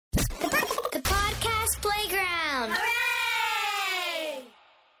Playground. Hooray!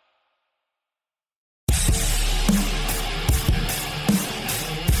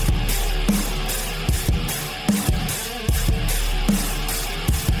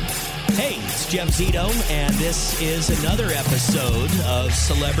 Hey, it's Jeff Zito, and this is another episode of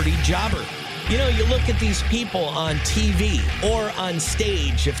Celebrity Jobber. You know, you look at these people on TV or on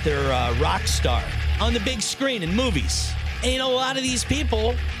stage if they're a rock star, on the big screen in movies. And, you know, a lot of these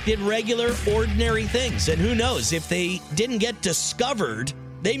people did regular, ordinary things. And who knows, if they didn't get discovered,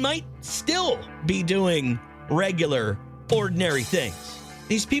 they might still be doing regular, ordinary things.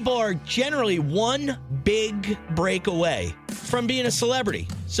 These people are generally one big break away from being a celebrity.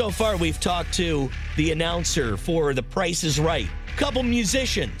 So far, we've talked to the announcer for The Price is Right, a couple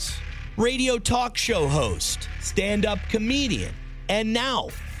musicians, radio talk show host, stand-up comedian, and now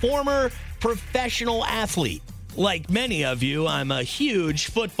former professional athlete. Like many of you, I'm a huge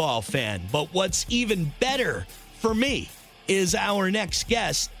football fan, but what's even better for me is our next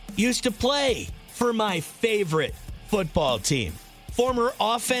guest used to play for my favorite football team. Former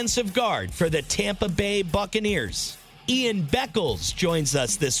offensive guard for the Tampa Bay Buccaneers, Ian Beckles joins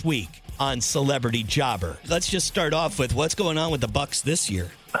us this week on Celebrity Jobber. Let's just start off with what's going on with the Bucs this year.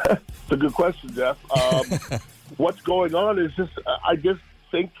 It's a good question, Jeff. What's going on is just, I just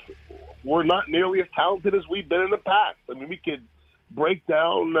think we're not nearly as talented as we've been in the past. I mean, we could break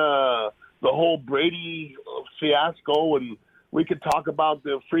down the whole Brady fiasco, and we could talk about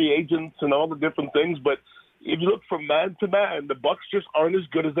the free agents and all the different things, but if you look from man to man, the Bucs just aren't as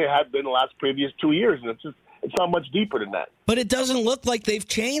good as they have been the last previous 2 years, and it's not much deeper than that. But it doesn't look like they've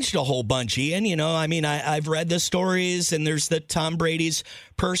changed a whole bunch, Ian. You know, I mean, I've read the stories, and there's the Tom Brady's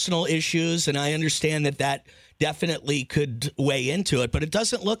personal issues, and I understand that definitely could weigh into it, but it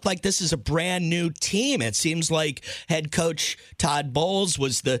doesn't look like this is a brand new team. It seems like head coach Todd Bowles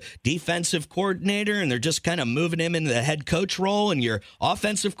was the defensive coordinator, and they're just kind of moving him into the head coach role, and your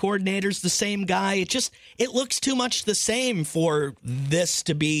offensive coordinator's the same guy. It looks too much the same for this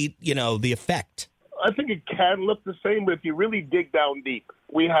to be, you know, the effect. I think it can look the same, but if you really dig down deep,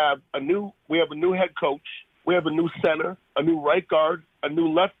 we have a new head coach, we have a new center, a new right guard, a new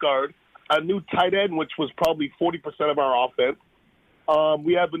left guard, a new tight end, which was probably 40% of our offense.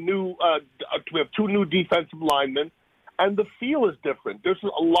 We have two new defensive linemen, and the feel is different. There's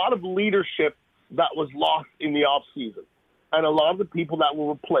a lot of leadership that was lost in the offseason, and a lot of the people that were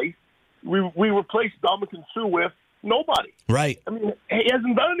replaced, we replaced Dominican Sue with nobody. Right. I mean, he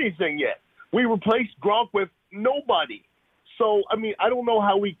hasn't done anything yet. We replaced Gronk with nobody. So, I mean, I don't know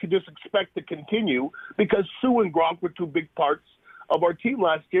how we could just expect to continue, because Sue and Gronk were two big parts of our team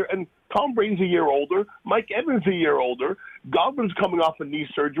last year, and Tom Brady's a year older, Mike Evans a year older, Godwin's coming off a knee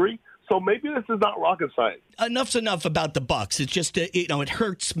surgery, so maybe this is not rocket science. Enough's enough about the Bucs. It's just, it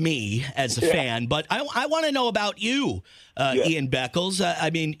hurts me as a fan, but I want to know about you, Ian Beckles. I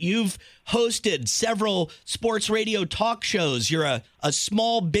mean, you've hosted several sports radio talk shows. You're a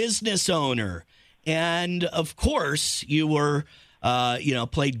small business owner, and of course, you were,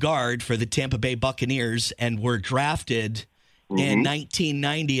 played guard for the Tampa Bay Buccaneers and were drafted in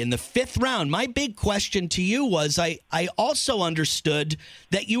 1990 in the fifth round. My big question to you was, I also understood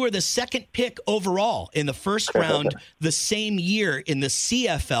that you were the second pick overall in the first round the same year in the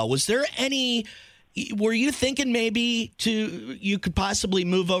CFL. Were you thinking maybe you could possibly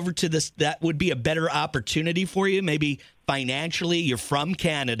move over to this, that would be a better opportunity for you, maybe financially? You're from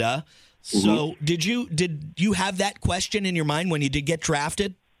Canada. So did you have that question in your mind when you did get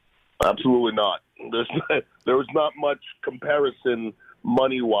drafted? Absolutely not. There was not much comparison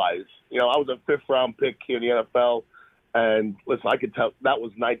money-wise. You know, I was a fifth-round pick here in the NFL, and listen, I could tell that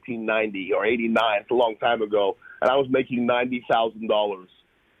was 1990 or 89. It's a long time ago, and I was making $90,000.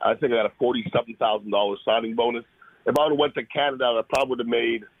 I think I got a $40-something thousand signing bonus. If I would have went to Canada, I probably would have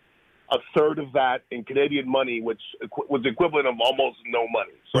made a third of that in Canadian money, which was equivalent of almost no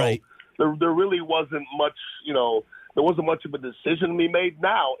money. So right. There really wasn't much, there wasn't much of a decision to be made.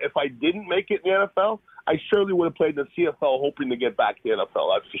 Now, if I didn't make it in the NFL, I surely would have played in the CFL hoping to get back to the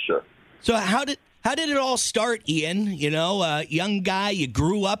NFL, that's for sure. So how did it all start, Ian? You know, young guy, you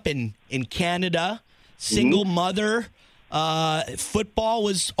grew up in Canada, single mother. Football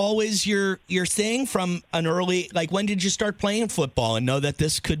was always your thing from an early, like, when did you start playing football and know that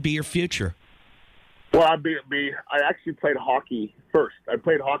this could be your future? Well, I actually played hockey first. I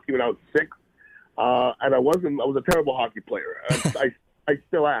played hockey when I was 6. And I was a terrible hockey player. I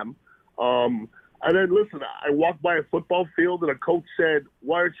still am. And then, listen, I walked by a football field, and a coach said,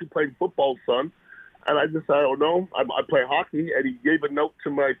 "Why aren't you playing football, son?" And I just said, "I don't know. I play hockey." And he gave a note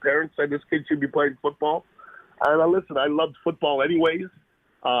to my parents, said, "This kid should be playing football." And I loved football anyways.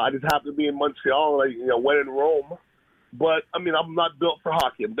 I just happened to be in Montreal, and I went in Rome. But, I mean, I'm not built for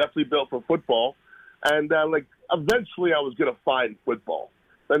hockey. I'm definitely built for football. And, eventually I was going to find football.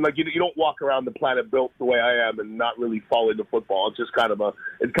 And, you don't walk around the planet built the way I am and not really fall into football. It's just kind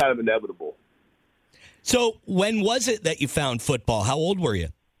of inevitable. So when was it that you found football? How old were you?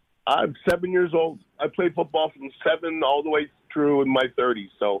 I'm 7 years old. I played football from 7 all the way through in my 30s.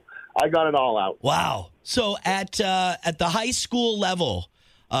 So I got it all out. Wow. So at the high school level,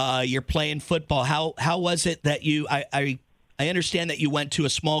 you're playing football. How was it that I understand that you went to a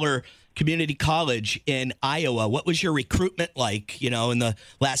smaller community college in Iowa. What was your recruitment like, in the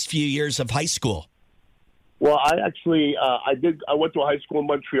last few years of high school? Well, I actually, I went to a high school in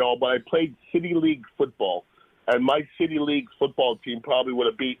Montreal, but I played City League football. And my City League football team probably would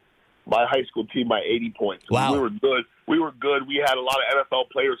have beat my high school team by 80 points. Wow. We were good. We had a lot of NFL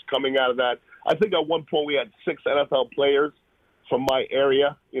players coming out of that. I think at one point we had 6 NFL players from my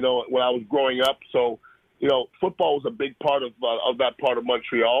area, when I was growing up. So, football was a big part of that part of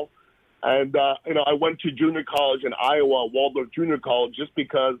Montreal. And, I went to junior college in Iowa, Waldorf Junior College, just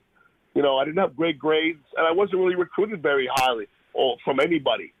because, I didn't have great grades, and I wasn't really recruited very highly from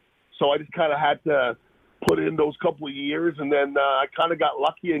anybody. So I just kind of had to put in those couple of years, and then I kind of got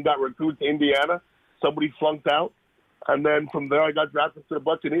lucky and got recruited to Indiana. Somebody flunked out. And then from there, I got drafted to the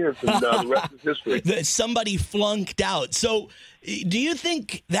Buccaneers, and the rest is history. Somebody flunked out. So do you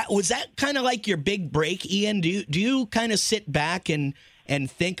think that was kind of like your big break, Ian? Do you kind of sit back and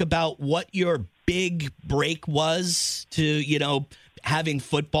think about what your big break was to, having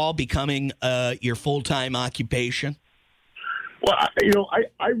football becoming your full-time occupation? Well,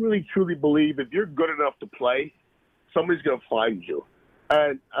 I really truly believe if you're good enough to play, somebody's going to find you.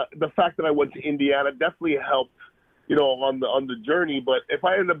 And the fact that I went to Indiana definitely helped, on the journey. But if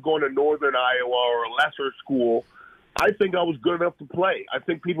I ended up going to Northern Iowa or a lesser school, I think I was good enough to play. I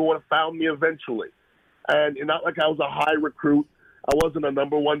think people would have found me eventually. And not like I was a high recruit. I wasn't a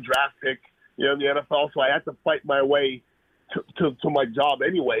number 1 draft pick, in the NFL, so I had to fight my way to my job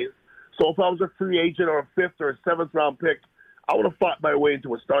anyways. So if I was a free agent or a 5th or a 7th round pick, I would have fought my way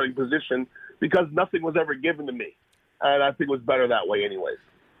into a starting position because nothing was ever given to me. And I think it was better that way anyways.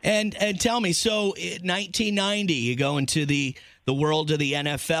 And tell me, so in 1990, you go into the world of the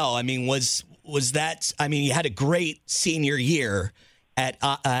NFL. I mean, was that? I mean, you had a great senior year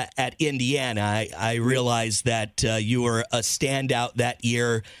at Indiana. I realized that you were a standout that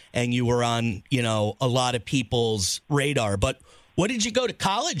year, and you were on a lot of people's radar. But what did you go to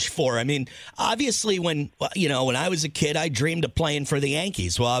college for? I mean, obviously, when I was a kid, I dreamed of playing for the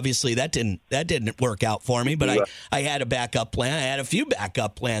Yankees. Well, obviously, that didn't work out for me. But I had a backup plan. I had a few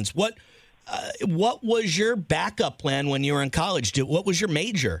backup plans. What was your backup plan when you were in college? What was your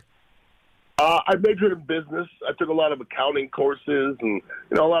major? I majored in business. I took a lot of accounting courses, and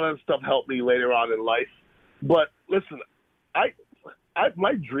a lot of that stuff helped me later on in life. But listen,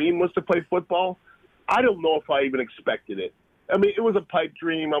 my dream was to play football. I don't know if I even expected it. I mean, it was a pipe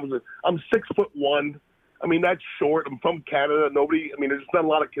dream. I'm 6'1". I mean, that's short. I'm from Canada. There's not a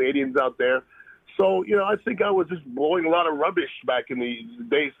lot of Canadians out there. So, I think I was just blowing a lot of rubbish back in the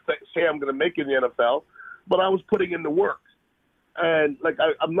days, say I'm going to make it in the NFL, but I was putting in the work. And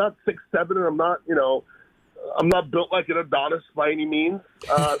I'm not 6'7", and I'm not built like an Adonis by any means.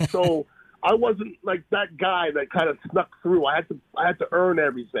 So I wasn't like that guy that kind of snuck through. I had to earn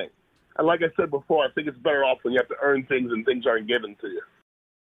everything. And like I said before, I think it's better off when you have to earn things and things aren't given to you.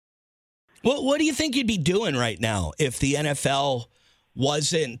 Well, what do you think you'd be doing right now if the NFL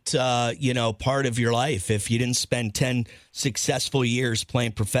wasn't, part of your life, if you didn't spend 10 successful years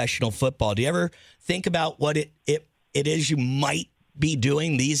playing professional football? Do you ever think about what it is you might be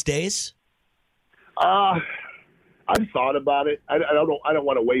doing these days? I've thought about it. I don't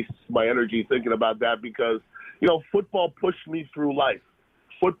want to waste my energy thinking about that because, football pushed me through life.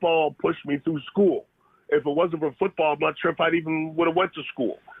 Football pushed me through school. If it wasn't for football, I'm not sure if I'd even would have went to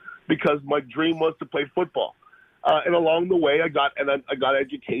school because my dream was to play football. And along the way, I got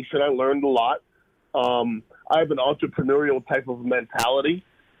education. I learned a lot. I have an entrepreneurial type of mentality.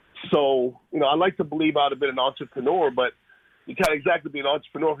 So, I like to believe I'd have been an entrepreneur, but you can't exactly be an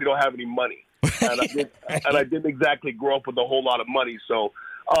entrepreneur if you don't have any money. And I didn't exactly grow up with a whole lot of money. So,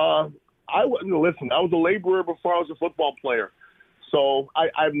 I was a laborer before I was a football player. So I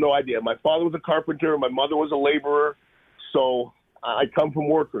have no idea. My father was a carpenter. My mother was a laborer. So I come from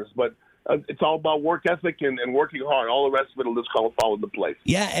workers. But it's all about work ethic and working hard. All the rest of it will just kind of fall into place.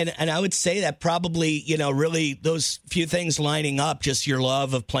 Yeah, and I would say that probably, really those few things lining up, just your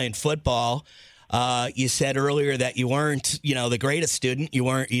love of playing football, You said earlier that you weren't, the greatest student.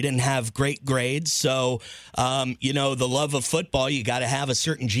 You didn't have great grades. So, the love of football, you got to have a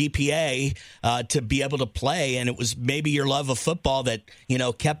certain GPA to be able to play. And it was maybe your love of football that,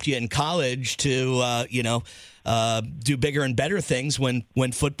 kept you in college to, do bigger and better things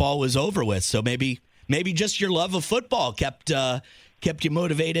when football was over with. So maybe just your love of football kept you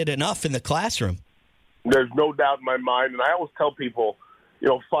motivated enough in the classroom. There's no doubt in my mind. And I always tell people,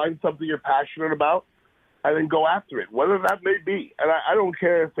 find something you're passionate about and then go after it, whatever that may be. And I don't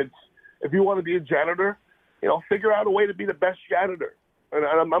care if you want to be a janitor, figure out a way to be the best janitor.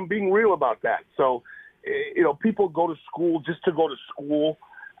 And I'm being real about that. So, people go to school just to go to school,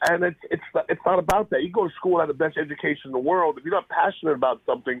 and it's not about that. You go to school and have the best education in the world. If you're not passionate about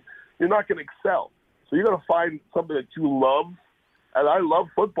something, you're not going to excel. So you got to find something that you love, and I love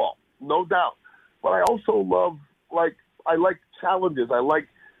football, no doubt. But I also love, I like challenges. I like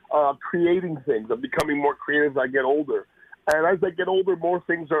creating things. I'm becoming more creative as I get older. And as I get older, more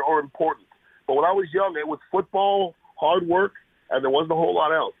things are important. But when I was young, it was football, hard work, and there wasn't a whole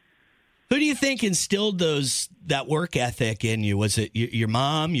lot else. Who do you think instilled that work ethic in you? Was it your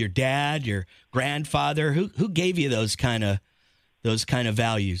mom, your dad, your grandfather? Who gave you those kind of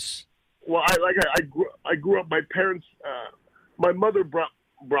values? Well, I grew up. My parents, my mother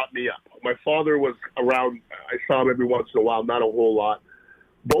brought me up. My father was around. I saw him every once in a while, not a whole lot.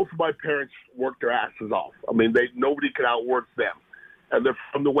 Both of my parents worked their asses off. I mean, nobody could outwork them. And they're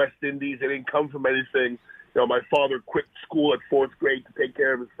from the West Indies. They didn't come from anything. My father quit school at 4th grade to take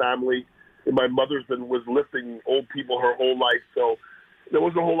care of his family. And my mother's was lifting old people her whole life. So there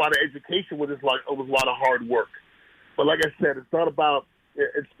wasn't a whole lot of education with this. It was a lot of hard work. But like I said, it's not about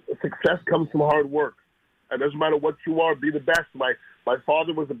success comes from hard work. It doesn't matter what you are, be the best. My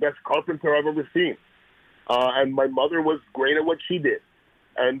father was the best carpenter I've ever seen. And my mother was great at what she did.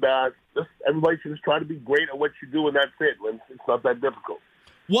 And everybody should just try to be great at what you do, and that's it. It's not that difficult.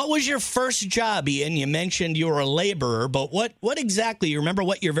 What was your first job, Ian? You mentioned you were a laborer, but what exactly? You remember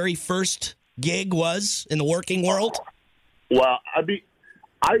what your very first gig was in the working world? Well,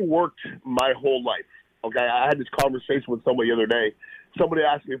 I worked my whole life. Okay, I had this conversation with somebody the other day. Somebody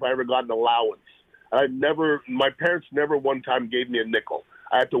asked me if I ever got an allowance. My parents never one time gave me a nickel.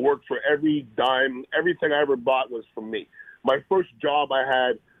 I had to work for every dime. Everything I ever bought was from me. My first job, I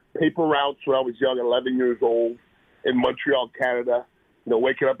had paper routes when I was young, 11 years old, in Montreal, Canada.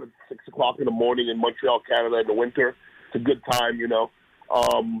 Waking up at 6 o'clock in the morning in Montreal, Canada in the winter. It's a good time,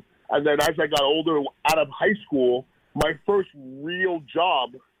 And then as I got older, out of high school, my first real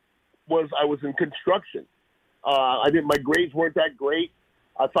job I was in construction. My grades weren't that great.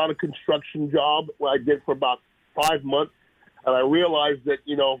 I found a construction job where I did for about 5 months, and I realized that,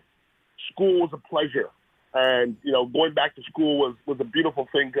 school was a pleasure. And, going back to school was a beautiful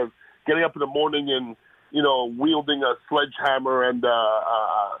thing because getting up in the morning and, wielding a sledgehammer and,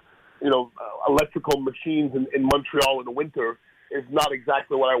 electrical machines in Montreal in the winter is not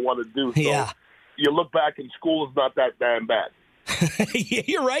exactly what I want to do. So yeah. You look back and school is not that damn bad.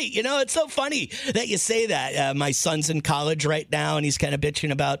 You're right. It's so funny that you say that. My son's in college right now, and he's kind of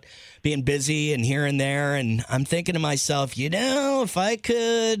bitching about being busy and here and there. And I'm thinking to myself, if I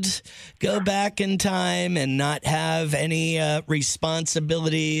could go back in time and not have any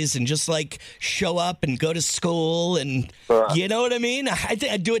responsibilities and just show up and go to school and you know what I mean? I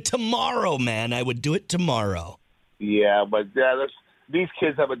think I'd do it tomorrow, man. I would do it tomorrow. Yeah, but these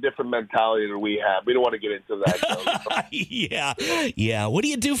kids have a different mentality than we have. We don't want to get into that. Yeah. What do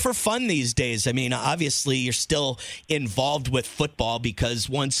you do for fun these days? I mean, obviously, you're still involved with football because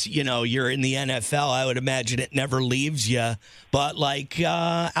once, you're in the NFL, I would imagine it never leaves you. But,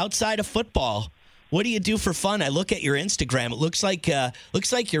 outside of football, what do you do for fun? I look at your Instagram. It looks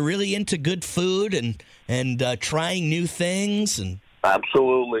like you're really into good food and trying new things. And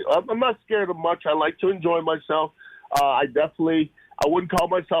Absolutely. I'm not scared of much. I like to enjoy myself. I wouldn't call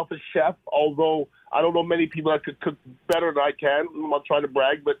myself a chef, although I don't know many people that could cook better than I can. I'm not trying to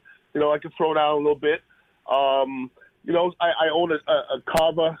brag, but, I could throw down a little bit. I own a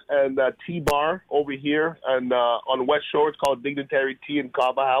kava and a tea bar over here and on West Shore. It's called Dignitary Tea and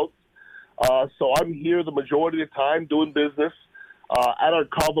Kava House. So I'm here the majority of the time doing business. At our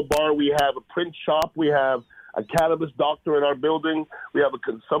kava bar, we have a print shop. We have a cannabis doctor in our building. We have a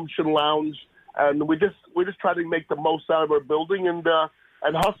consumption lounge. And we just try to make the most out of our building and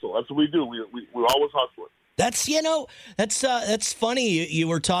hustle. That's what we do. We're always hustling. That's funny. You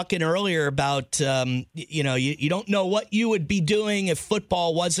were talking earlier about you don't know what you would be doing if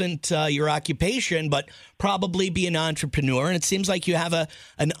football wasn't your occupation, but probably be an entrepreneur. And it seems like you have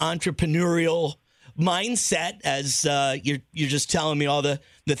an entrepreneurial mindset as you're just telling me all the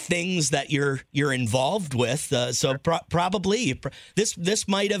things that you're involved with. So probably this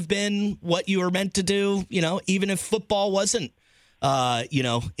might have been what you were meant to do, even if football wasn't,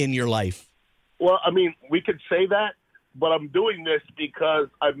 in your life. Well, I mean, we could say that, but I'm doing this because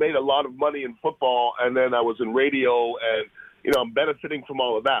I've made a lot of money in football, and then I was in radio, and, I'm benefiting from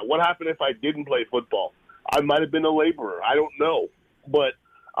all of that. What happened if I didn't play football? I might have been a laborer. I don't know. But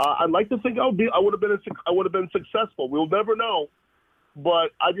I'd like to think I would have been successful. We'll never know.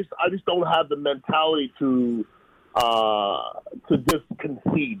 But I just don't have the mentality to just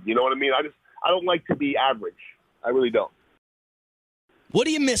concede. You know what I mean? I don't like to be average. I really don't. What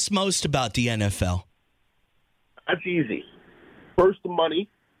do you miss most about the NFL? That's easy. First, the money.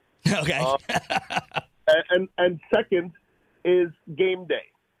 Okay. And second is game day.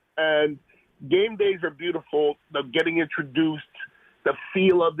 And game days are beautiful. The getting introduced, the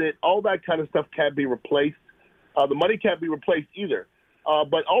feel of it, all that kind of stuff can't be replaced. The money can't be replaced either.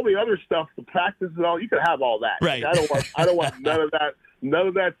 But all the other stuff, the practice and all, you can have all that. Right. I don't want none of that. None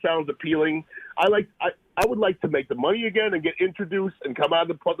of that sounds appealing. I would like to make the money again and get introduced and come out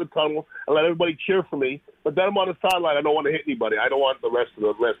of the tunnel and let everybody cheer for me. But then I'm on the sideline. I don't want to hit anybody. I don't want the rest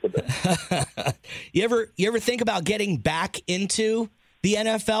of it. You ever think about getting back into the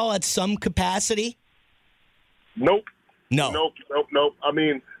NFL at some capacity? Nope. No. Nope. I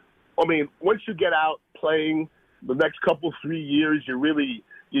mean, once you get out playing the next 3 years, you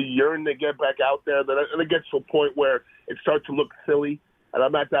yearn to get back out there. And it gets to a point where it starts to look silly. And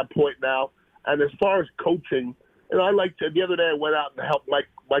I'm at that point now. And as far as coaching, the other day I went out and helped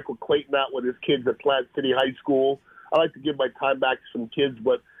Michael Clayton out with his kids at Plant City High School. I like to give my time back to some kids.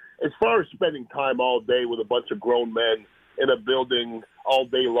 But as far as spending time all day with a bunch of grown men in a building all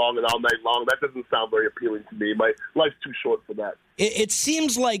day long and all night long, that doesn't sound very appealing to me. My life's too short for that. It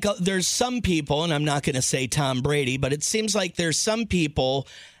seems like there's some people, and I'm not going to say Tom Brady, but it seems like there's some people,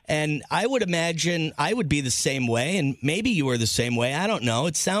 and I would imagine I would be the same way, and maybe you were the same way. I don't know.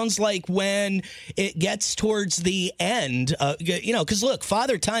 It sounds like when it gets towards the end, because look,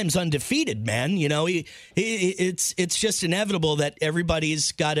 Father Time's undefeated, man. It's just inevitable that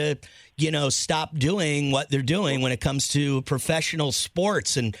everybody's got to stop doing what they're doing when it comes to professional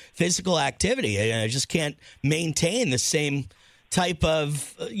sports and physical activity. I just can't maintain the same type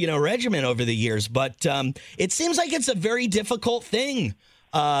of, regimen over the years. But it seems like it's a very difficult thing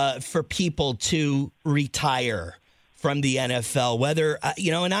for people to retire from the NFL, whether,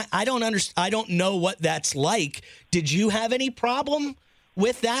 and I don't understand. I don't know what that's like. Did you have any problem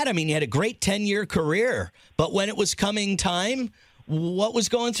with that? I mean, you had a great 10-year career, but when it was coming time, what was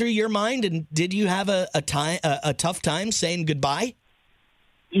going through your mind, and did you have a tough time saying goodbye?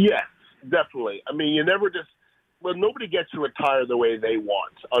 Yes, definitely. I mean, nobody gets to retire the way they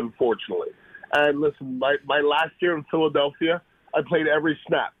want, unfortunately. And listen, my last year in Philadelphia, I played every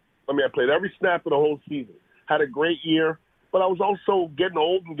snap. I played every snap of the whole season. Had a great year, but I was also getting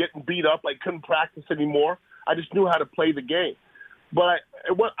old and getting beat up. I couldn't practice anymore. I just knew how to play the game. But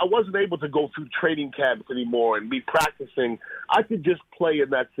I wasn't able to go through training camps anymore and be practicing. I could just play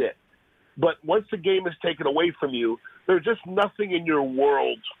and that's it. But once the game is taken away from you, there's just nothing in your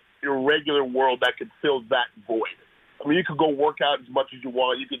world, your regular world, that could fill that void. I mean, you could go work out as much as you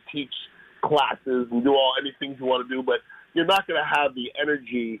want. You could teach classes and do anything you want to do, but you're not going to have the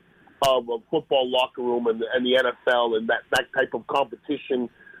energy of a football locker room and the NFL and that type of competition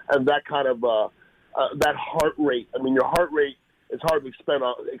and that kind of that heart rate. I mean, your heart rate, it's hard to explain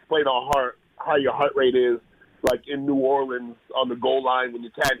how your heart rate is, like in New Orleans on the goal line when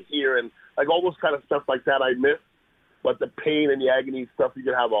you can't hear, and like all those kind of stuff like that I miss. But the pain and the agony stuff, you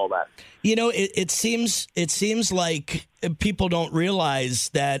can have all that. It seems like people don't realize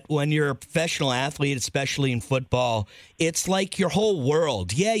that when you're a professional athlete, especially in football, it's like your whole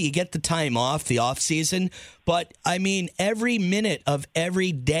world. Yeah, you get the time off, the off season, but I mean, every minute of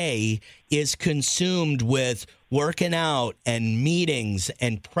every day is consumed with working out and meetings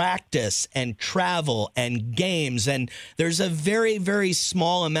and practice and travel and games. And there's a very, very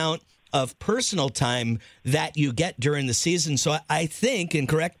small amount of personal time that you get during the season. So I think, and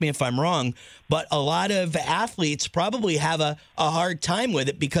correct me if I'm wrong, but a lot of athletes probably have a hard time with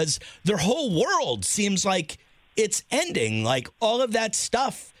it because their whole world seems like it's ending. Like all of that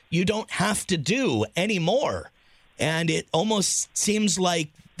stuff you don't have to do anymore. And it almost seems like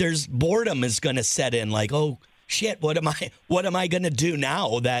there's boredom is going to set in, like, oh shit, what am I going to do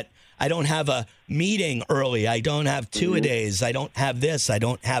now that I don't have a meeting early, I don't have two-a-days, I don't have this, I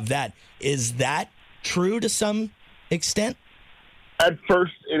don't have that. Is that true to some extent? At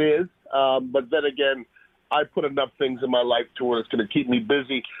first it is, but then again, I put enough things in my life to where it's going to keep me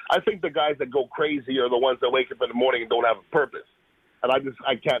busy. I think the guys that go crazy are the ones that wake up in the morning and don't have a purpose. And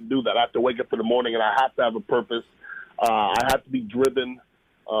I can't do that. I have to wake up in the morning and I have to have a purpose. I have to be driven.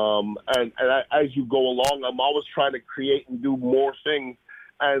 As you go along, I'm always trying to create and do more things.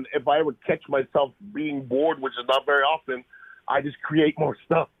 And if I ever catch myself being bored, which is not very often, I just create more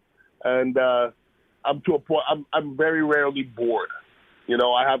stuff. And I'm to a point. I'm very rarely bored. You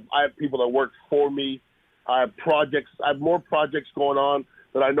know, I have people that work for me. I have projects. I have more projects going on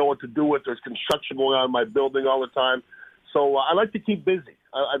that I know what to do with. There's construction going on in my building all the time. So I like to keep busy.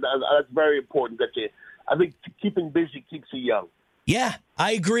 That's very important. I think keeping busy keeps you young. Yeah,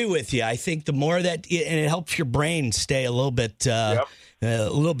 I agree with you. I think the more that, and it helps your brain stay a little bit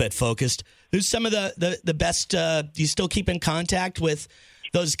focused. Who's some of the best? Do you still keep in contact with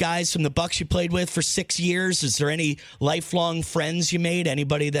those guys from the Bucs you played with for 6 years? Is there any lifelong friends you made?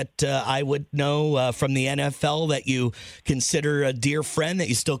 Anybody that I would know from the NFL that you consider a dear friend that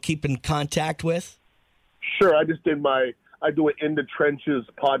you still keep in contact with? Sure. I do an In the Trenches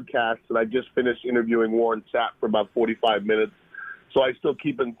podcast, and I just finished interviewing Warren Sapp for about 45 minutes. So I still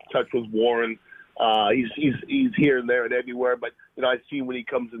keep in touch with Warren. He's here and there and everywhere, but you know I see him when he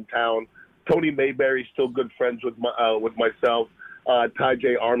comes in town. Tony Mayberry's still good friends with myself. Ty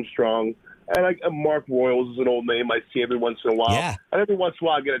J. Armstrong, and Mark Royals is an old name I see every once in a while. Yeah. And every once in a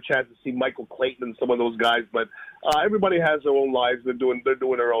while I get a chance to see Michael Clayton and some of those guys. But everybody has their own lives. They're doing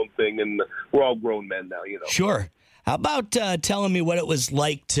their own thing, and we're all grown men now. You know. Sure. How about telling me what it was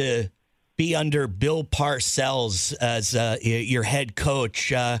like to be under Bill Parcells as your head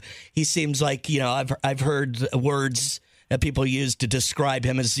coach? He seems like, you know, I've heard words that people use to describe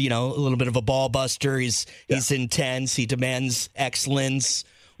him as, you know, a little bit of a ball buster. He's intense. He demands excellence.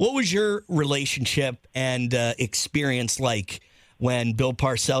 What was your relationship and experience like when Bill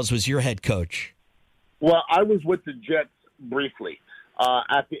Parcells was your head coach? Well, I was with the Jets briefly.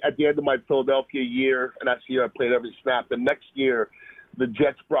 At the end of my Philadelphia year, and that's the year I played every snap. The next year, the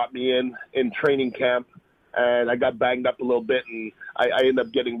Jets brought me in training camp, and I got banged up a little bit, and I ended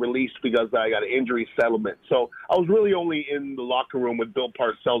up getting released because I got an injury settlement. So I was really only in the locker room with Bill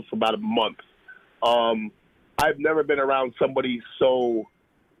Parcells for about a month. I've never been around somebody so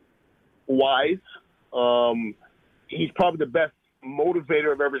wise. He's probably the best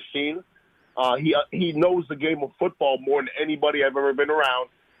motivator I've ever seen. He knows the game of football more than anybody I've ever been around.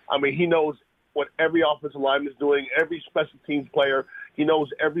 I mean, he knows what every offensive lineman is doing, every special teams player. He knows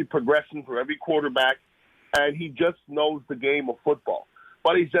every progression for every quarterback, and he just knows the game of football.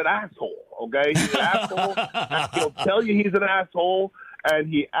 But he's an asshole, okay? He's an asshole. He'll tell you he's an asshole, and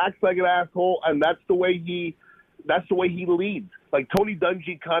he acts like an asshole, and that's the way he leads. Like Tony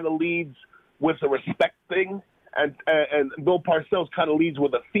Dungy kind of leads with a respect thing, and Bill Parcells kind of leads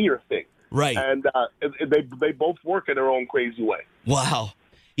with a fear thing. Right. And they both work in their own crazy way. Wow.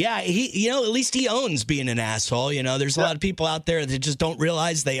 Yeah, at least he owns being an asshole. You know, there's a lot of people out there that just don't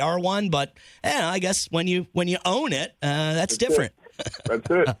realize they are one. But I guess when you own it, that's different. That's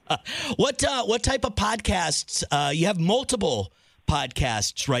it. What type of podcasts? You have multiple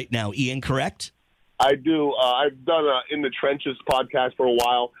podcasts right now, Ian, correct? I do. I've done a In the Trenches podcast for a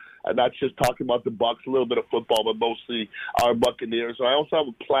while, and that's just talking about the Bucs, a little bit of football, but mostly our Buccaneers. And I also have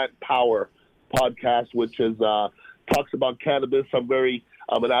a Plant Power podcast, which is talks about cannabis.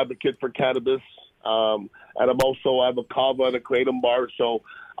 I'm an advocate for cannabis, and I have a kava and a kratom bar. So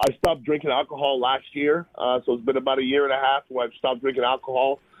I stopped drinking alcohol last year. So it's been about a year and a half where I've stopped drinking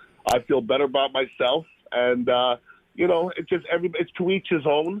alcohol. I feel better about myself, and it's just it's to each his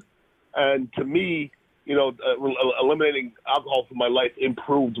own. And to me, eliminating alcohol from my life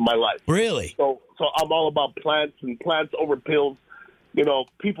improved my life. Really? So I'm all about plants and plants over pills. You know,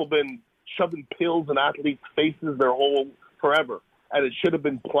 people been shoving pills in athletes' faces their whole forever, and it should have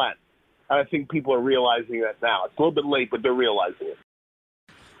been plants. And I think people are realizing that now. It's a little bit late, but they're realizing it.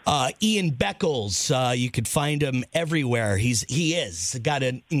 Ian Beckles, you could find him everywhere. He is got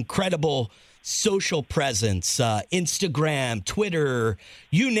an incredible social presence, Instagram, Twitter,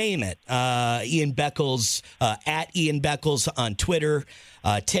 you name it. Ian Beckles, at Ian Beckles on Twitter,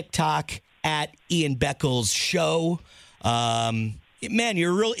 TikTok, at Ian Beckles Show. Man,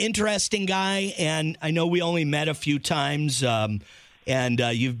 you're a real interesting guy, and I know we only met a few times, and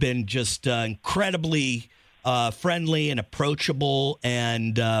you've been just incredibly friendly and approachable,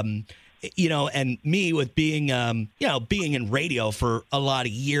 and and me with being being in radio for a lot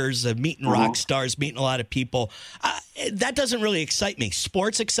of years, meeting rock stars, meeting a lot of people, that doesn't really excite me.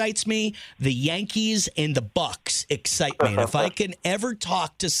 Sports excites me. The Yankees and the Bucs excite me. And if I can ever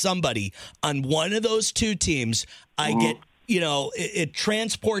talk to somebody on one of those two teams, I get it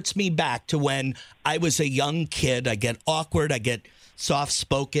transports me back to when I was a young kid. I get awkward. I get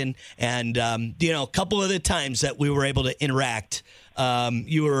soft-spoken. And, a couple of the times that we were able to interact,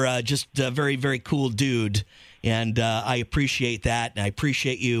 you were just a very, very cool dude. And I appreciate that. And I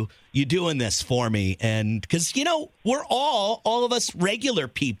appreciate you doing this for me. And because, we're all of us regular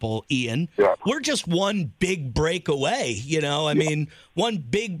people, Ian. Yeah. We're just one big break away. I mean, one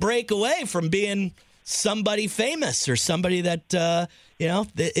big break away from being somebody famous or somebody that,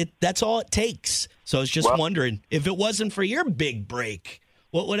 that's all it takes. So I was just wondering, if it wasn't for your big break,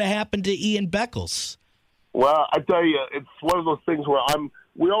 what would have happened to Ian Beckles? Well, I tell you, it's one of those things where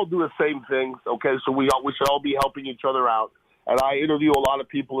we all do the same things, okay? So we should all be helping each other out. And I interview a lot of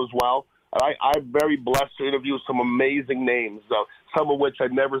people as well. And I'm very blessed to interview some amazing names, some of which I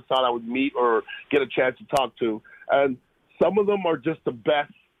never thought I would meet or get a chance to talk to. And some of them are just the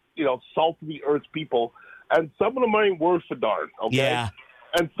best, salt of the earth people. And some of them ain't worth a darn, okay? Yeah.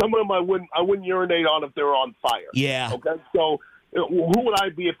 And some of them I wouldn't urinate on if they were on fire. Yeah. Okay? So who would I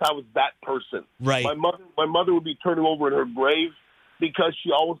be if I was that person? Right. My mother would be turning over in her grave because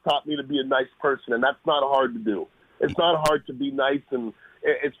she always taught me to be a nice person, and that's not hard to do. It's not hard to be nice, and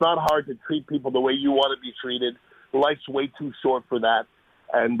it's not hard to treat people the way you want to be treated. Life's way too short for that.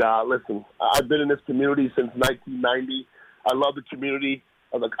 And listen, I've been in this community since 1990. I love the community.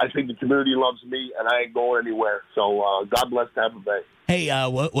 I think the community loves me, and I ain't going anywhere. So God bless Tampa Bay. Hey,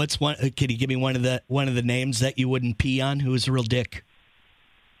 what's one? Can you give me one of the names that you wouldn't pee on? Who is a real dick?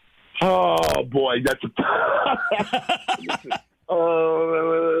 Oh boy, that's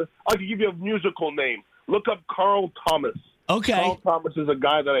I can give you a musical name. Look up Carl Thomas. Okay. Carl Thomas is a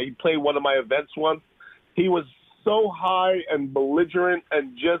guy that he played one of my events once. He was so high and belligerent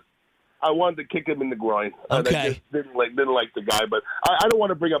and just I wanted to kick him in the groin. And Okay. I just didn't like the guy. But I don't want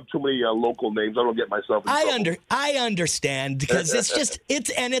to bring up too many local names. I don't get myself in trouble. I understand because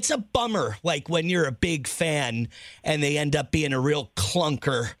it's a bummer. Like when you're a big fan and they end up being a real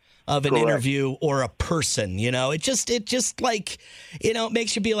clunker of an interview or a person. It just like it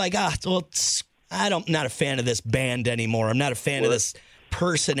makes you be like I'm not a fan of this band anymore. I'm not a fan of this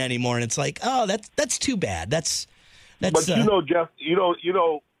person anymore. And it's like, oh, that's too bad. That's. But Jeff,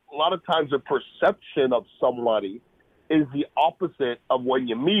 a lot of times the perception of somebody is the opposite of when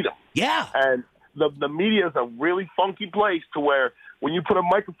you meet them. Yeah. And the media is a really funky place to where when you put a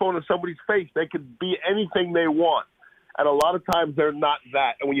microphone in somebody's face, they could be anything they want. And a lot of times they're not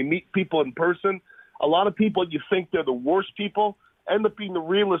that. And when you meet people in person, a lot of people you think they're the worst people end up being the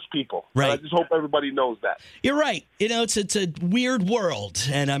realest people. Right. And I just hope everybody knows that. You're right. It's a weird world.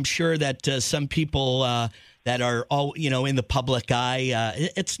 And I'm sure that some people that are all, in the public eye,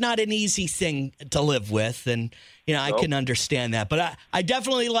 it's not an easy thing to live with. And, I can understand that. But I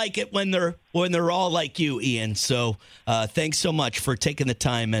definitely like it when they're all like you, Ian. So thanks so much for taking the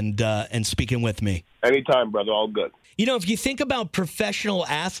time and speaking with me. Anytime, brother. All good. If you think about professional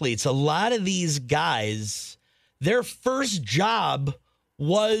athletes, a lot of these guys, their first job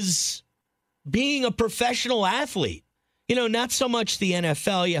was being a professional athlete. Not so much the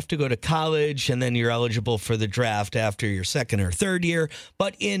NFL. You have to go to college, and then you're eligible for the draft after your second or third year.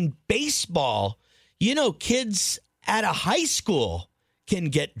 But in baseball, kids at a high school can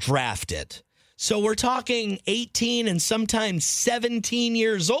get drafted. So we're talking 18 and sometimes 17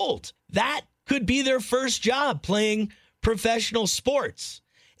 years old. That could be their first job playing professional sports.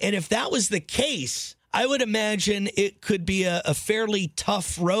 And if that was the case, I would imagine it could be a fairly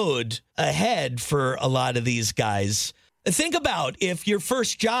tough road ahead for a lot of these guys. Think about if your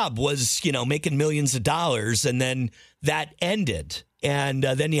first job was, making millions of dollars and then that ended and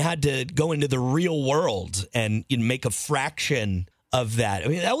then you had to go into the real world and make a fraction of that. I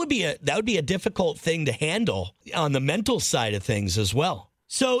mean, that would be a difficult thing to handle on the mental side of things as well.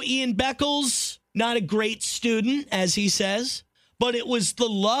 So Ian Beckles, not a great student, as he says, but it was the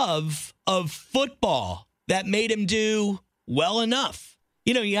love of football that made him do well enough.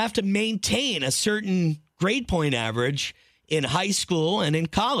 You have to maintain a certain grade point average in high school and in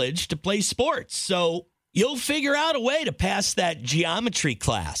college to play sports. So you'll figure out a way to pass that geometry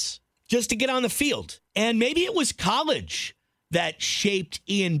class just to get on the field. And maybe it was college that shaped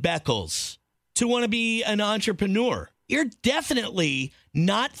Ian Beckles to want to be an entrepreneur. You're definitely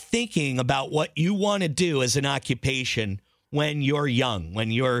not thinking about what you want to do as an occupation when you're young,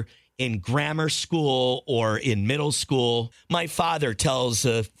 when you're in grammar school or in middle school. My father tells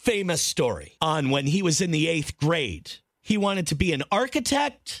a famous story on when he was in the 8th grade. He wanted to be an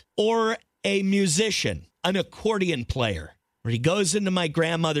architect or a musician, an accordion player. Where he goes into my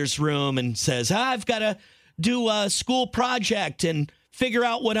grandmother's room and says, I've got to do a school project and figure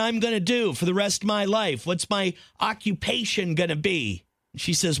out what I'm going to do for the rest of my life. What's my occupation going to be?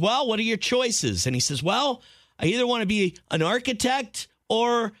 She says, well, what are your choices? And he says, well, I either want to be an architect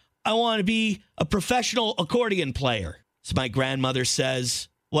or I want to be a professional accordion player. So my grandmother says,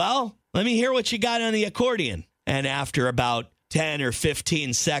 well, let me hear what you got on the accordion. And after about 10 or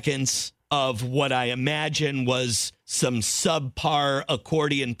 15 seconds of what I imagine was some subpar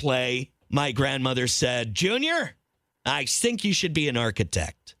accordion play, my grandmother said, Junior, I think you should be an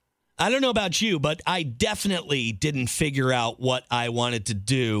architect. I don't know about you, but I definitely didn't figure out what I wanted to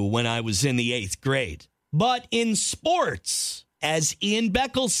do when I was in the 8th grade. But in sports, as Ian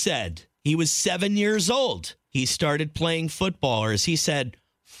Beckles said, he was 7 years old. He started playing football, or as he said,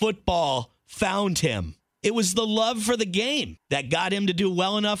 football found him. It was the love for the game that got him to do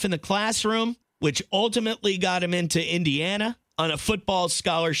well enough in the classroom, which ultimately got him into Indiana on a football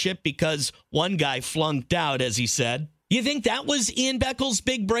scholarship because one guy flunked out, as he said. You think that was Ian Beckles'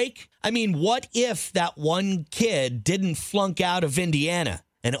 big break? I mean, what if that one kid didn't flunk out of Indiana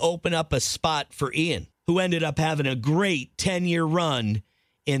and open up a spot for Ian, who ended up having a great 10-year run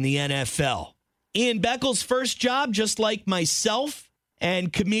in the NFL? Ian Beckles' first job, just like myself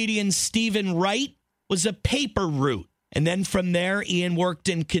and comedian Stephen Wright, was a paper route. And then from there, Ian worked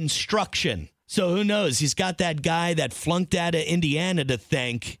in construction. So who knows? He's got that guy that flunked out of Indiana to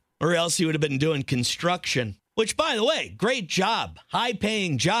thank, or else he would have been doing construction. Which, by the way, great job,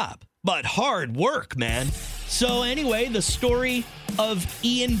 high-paying job, but hard work, man. So anyway, the story of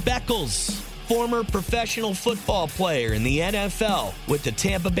Ian Beckles, former professional football player in the NFL with the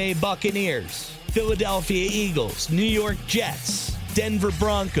Tampa Bay Buccaneers, Philadelphia Eagles, New York Jets, Denver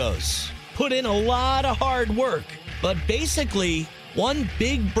Broncos. Put in a lot of hard work, but basically one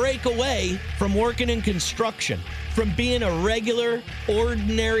big break away from working in construction, from being a regular,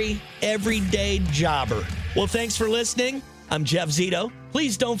 ordinary, everyday jobber. Well, thanks for listening. I'm Jeff Zito.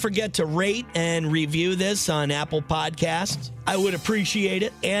 Please don't forget to rate and review this on Apple Podcasts. I would appreciate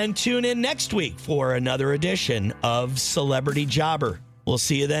it. And tune in next week for another edition of Celebrity Jobber. We'll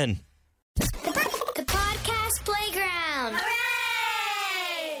see you then.